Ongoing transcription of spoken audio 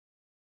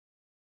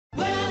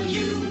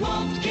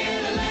won't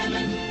get a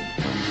lemon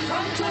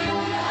from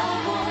Toyota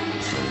of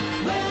Orange.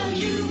 Well,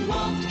 you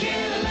won't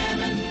get a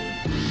lemon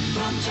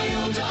from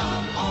Toyota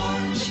of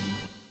Orange.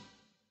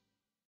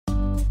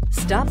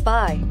 Stop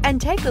by and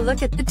take a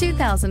look at the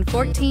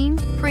 2014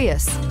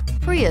 Prius.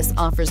 Prius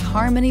offers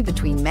harmony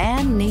between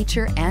man,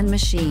 nature, and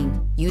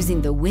machine.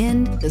 Using the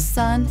wind, the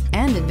sun,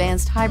 and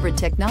advanced hybrid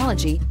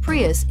technology,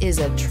 Prius is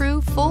a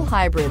true full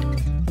hybrid.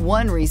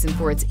 One reason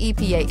for its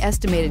EPA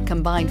estimated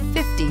combined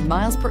 50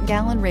 miles per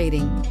gallon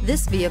rating.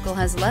 This vehicle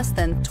has less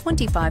than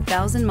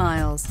 25,000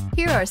 miles.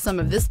 Here are some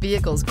of this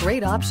vehicle's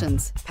great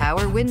options: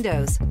 power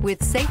windows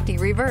with safety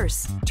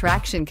reverse,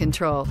 traction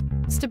control,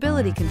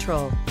 stability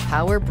control,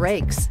 power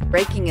brakes,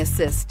 braking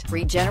assist,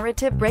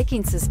 regenerative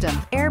braking system,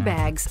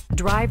 airbags,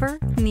 driver,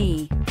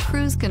 knee,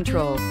 cruise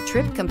control,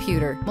 trip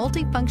computer,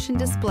 multifunction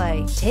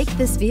display. Take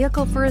this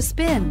vehicle for a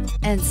spin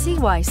and see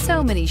why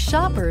so many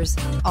shoppers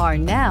are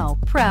now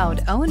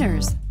proud owners.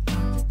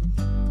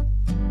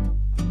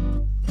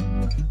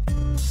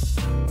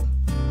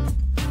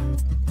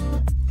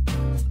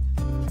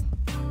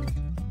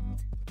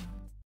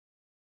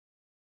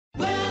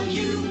 Well,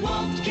 you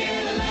won't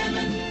get a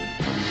lemon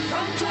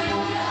from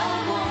Toyota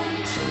of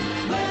Orange.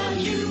 Well,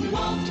 you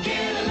won't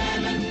get a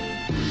lemon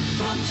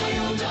from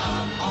Toyota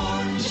of Orange.